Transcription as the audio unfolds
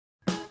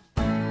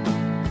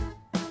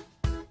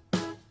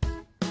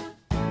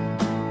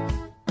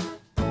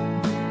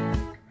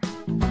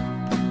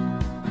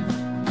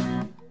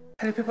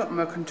Hello people, and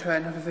welcome to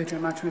another video.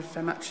 I'm actually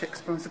actually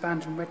exploring this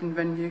abandoned wedding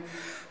venue,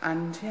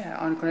 and yeah,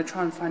 I'm going to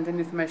try and find any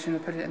information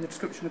and put it in the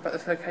description about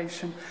this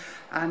location,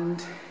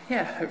 and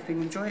yeah, hopefully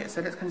you enjoy it. So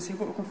let's go and see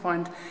what we can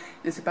find in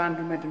this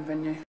abandoned wedding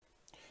venue.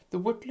 The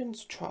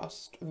Woodlands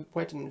Trust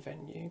wedding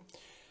venue.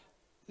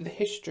 The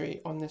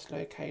history on this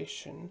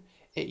location: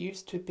 it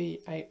used to be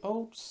an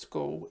old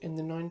school in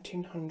the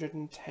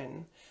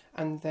 1910,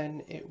 and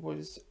then it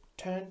was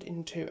turned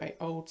into an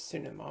old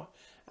cinema,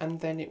 and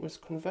then it was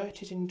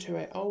converted into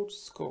an old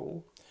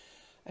school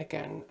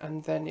again,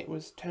 and then it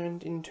was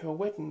turned into a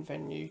wedding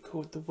venue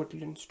called the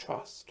Woodlands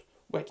Trust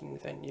wedding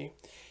venue.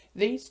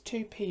 These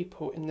two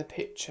people in the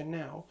picture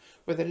now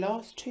were the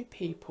last two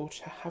people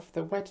to have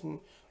the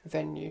wedding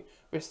venue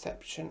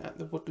reception at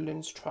the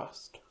Woodlands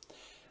Trust.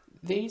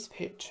 These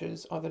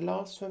pictures are the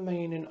last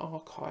remaining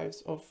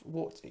archives of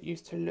what it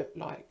used to look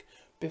like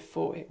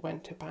before it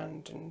went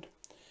abandoned.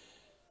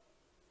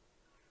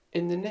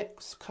 In the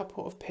next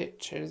couple of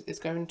pictures is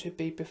going to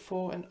be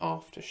before and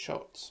after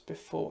shots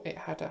before it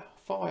had a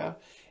fire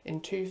in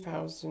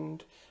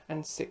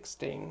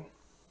 2016.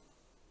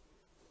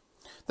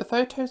 The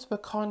photos were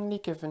kindly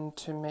given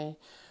to me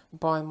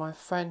by my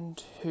friend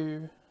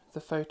who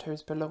the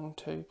photos belong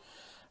to,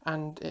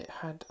 and it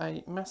had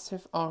a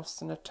massive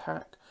arson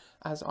attack,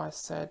 as I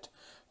said,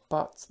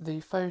 but the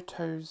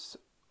photos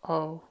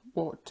are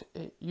what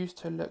it used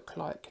to look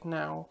like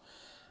now,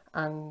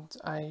 and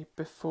a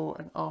before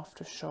and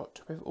after shot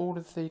with all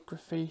of the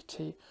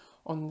graffiti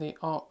on the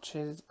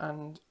arches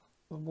and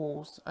the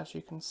walls, as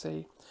you can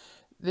see.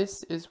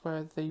 This is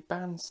where the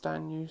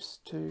bandstand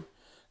used to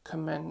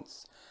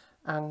commence,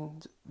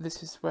 and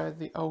this is where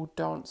the old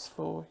dance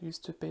floor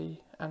used to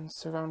be, and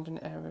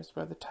surrounding areas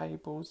were the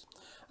tables.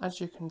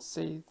 As you can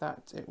see,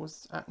 that it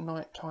was at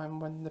night time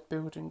when the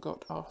building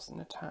got arson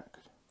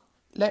attacked.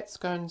 Let's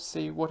go and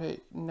see what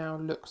it now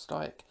looks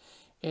like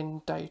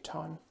in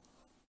daytime.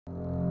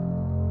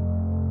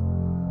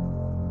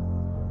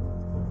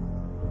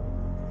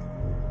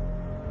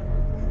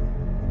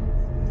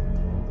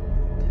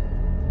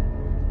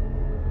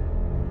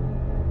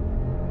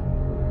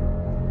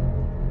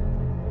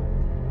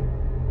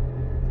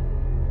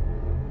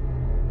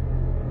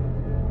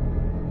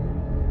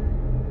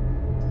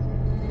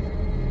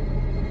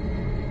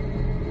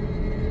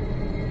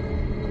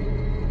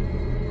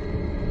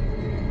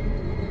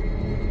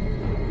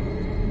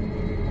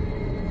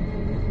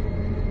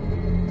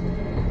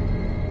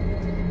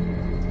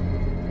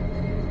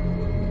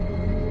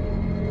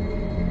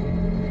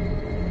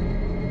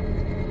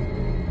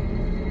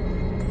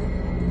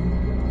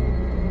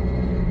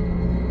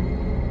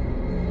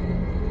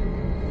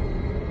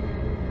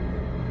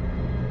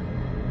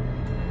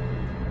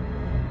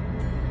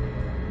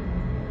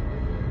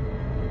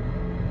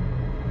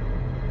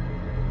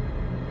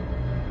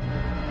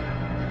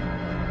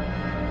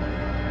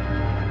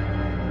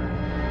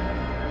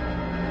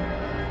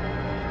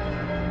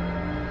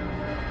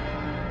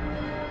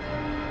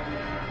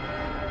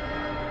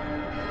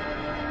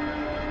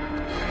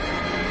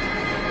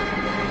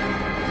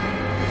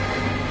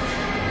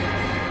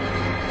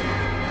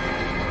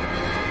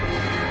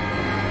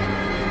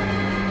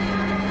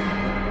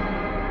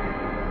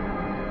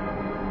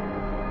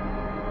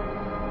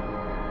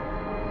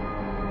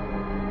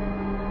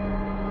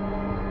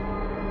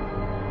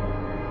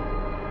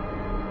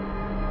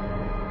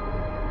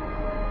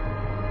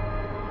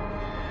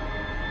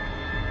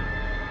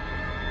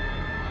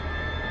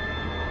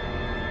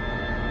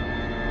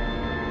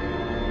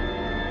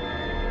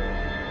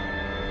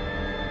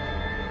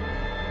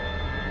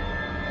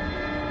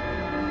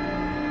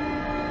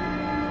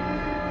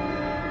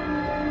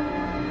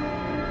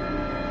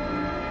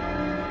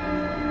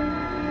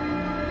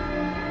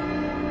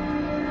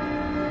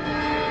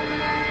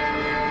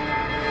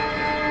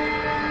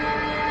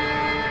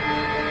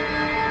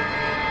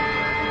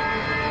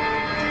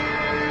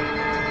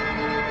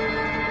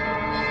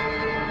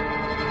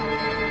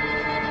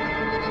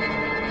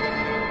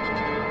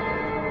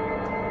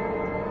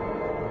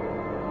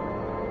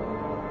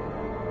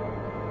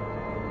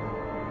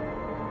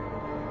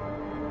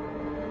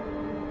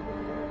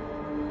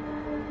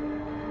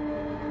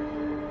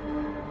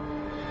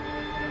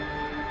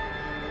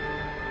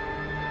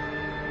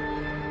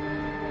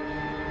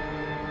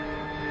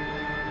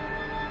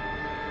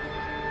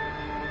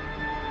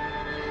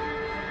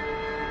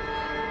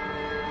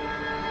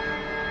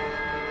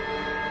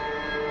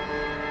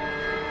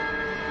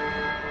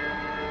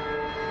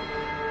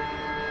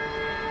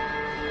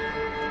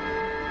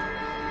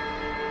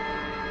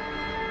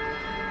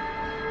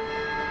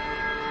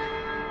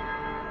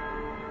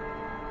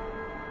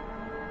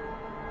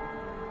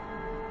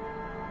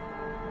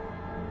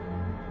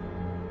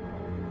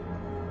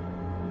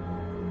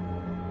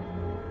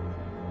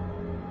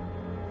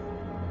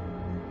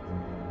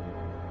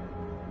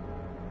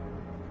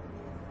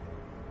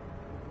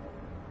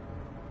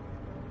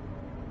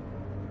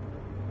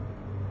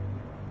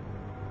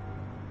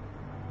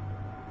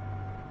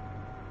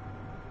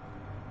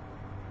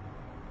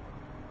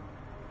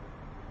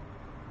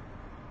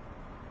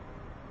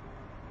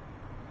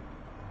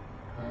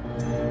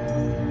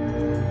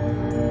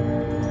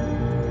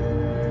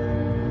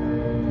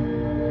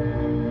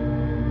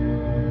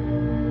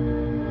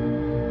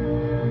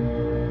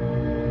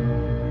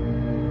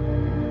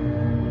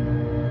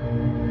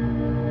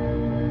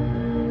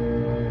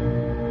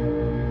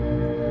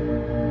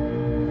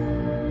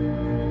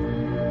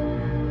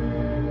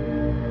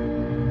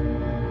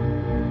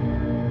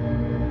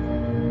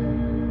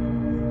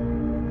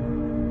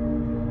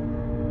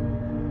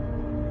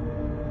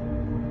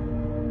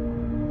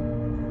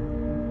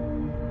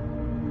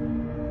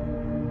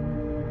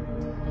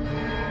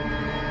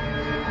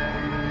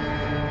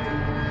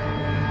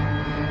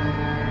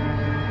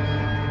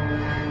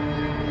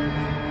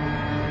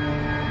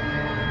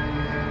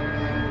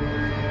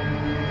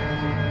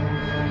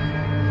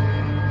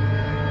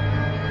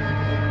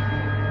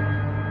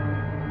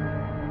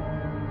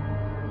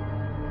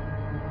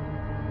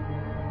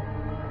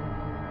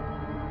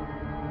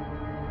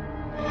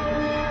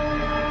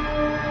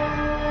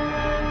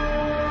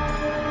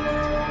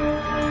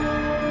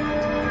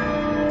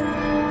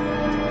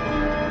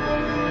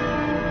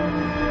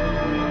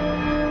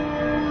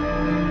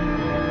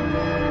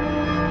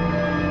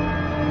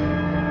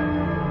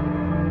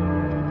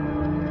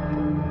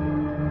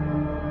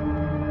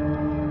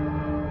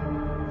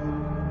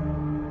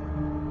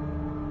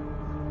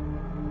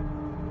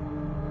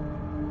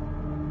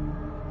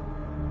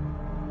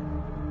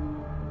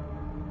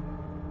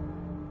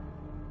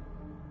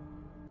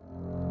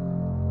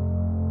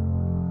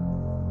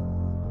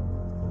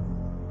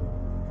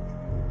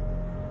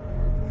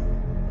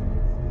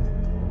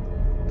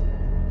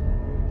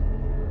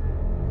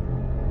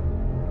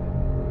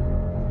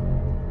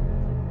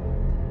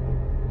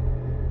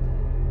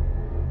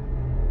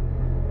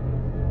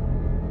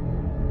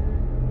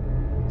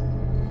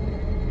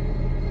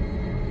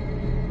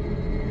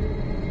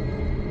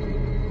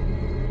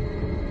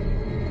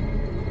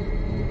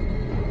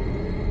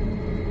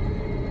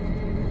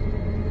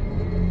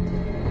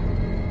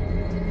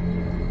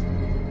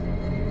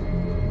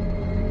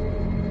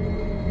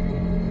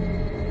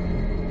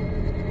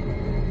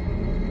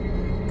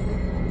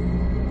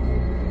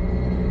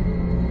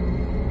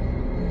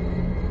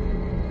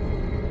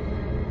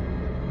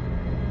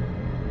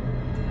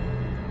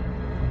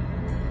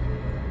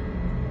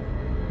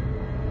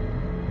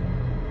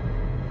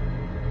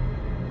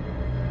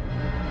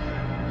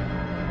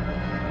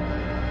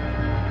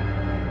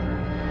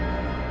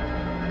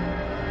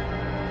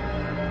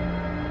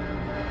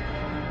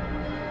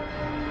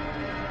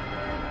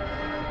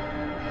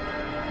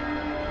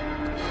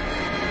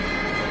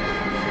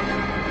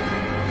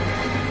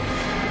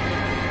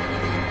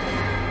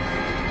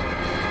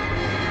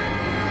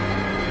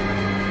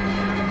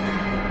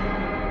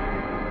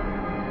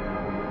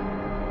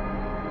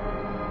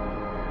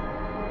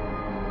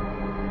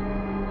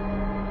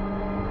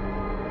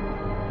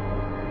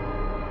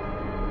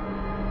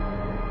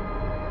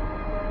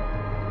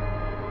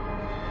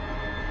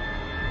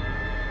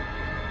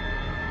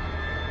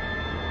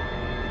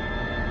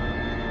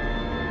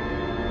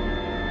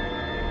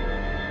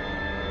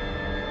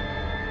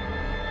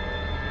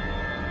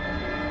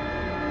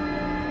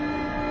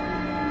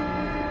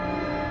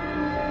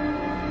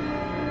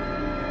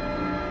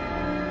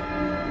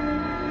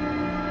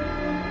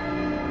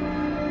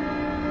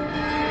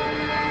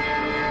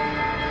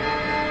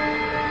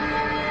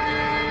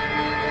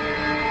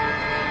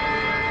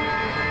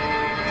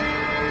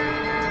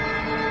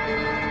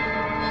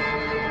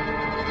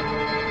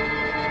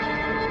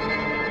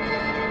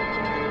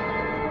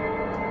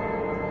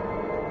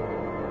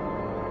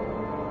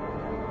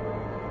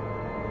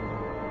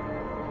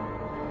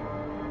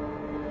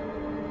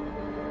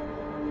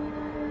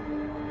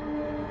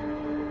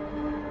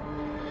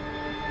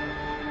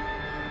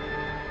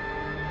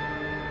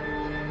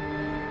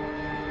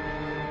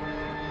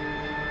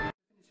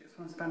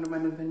 band and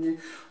wedding venue.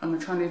 I'm going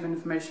to try and leave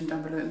information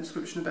down below in the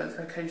description about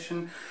the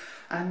location.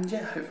 And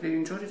yeah, hopefully you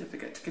enjoyed it. Don't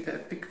forget to give it a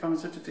big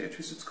thumbs up,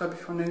 to subscribe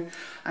if you're new,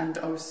 and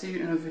I will see you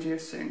in another video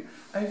soon.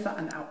 Over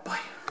and out. Bye.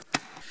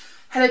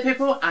 Hello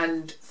people,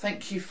 and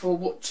thank you for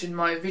watching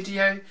my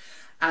video.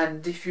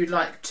 And if you'd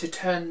like to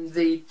turn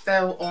the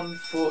bell on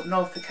for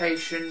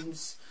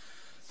notifications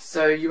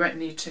so you won't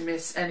need to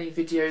miss any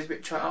videos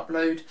which I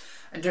upload,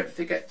 and don't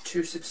forget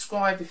to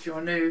subscribe if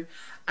you're new,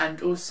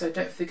 and also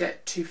don't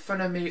forget to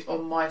follow me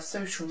on my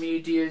social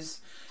medias.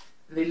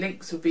 The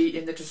links will be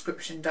in the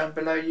description down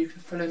below. You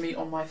can follow me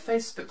on my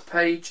Facebook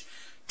page,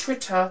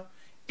 Twitter,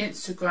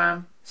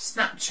 Instagram,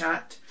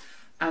 Snapchat,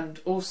 and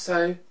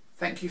also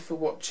thank you for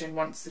watching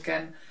once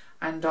again,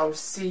 and I'll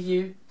see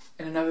you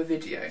in another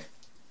video.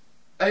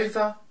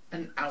 Over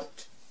and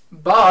out.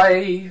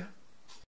 Bye!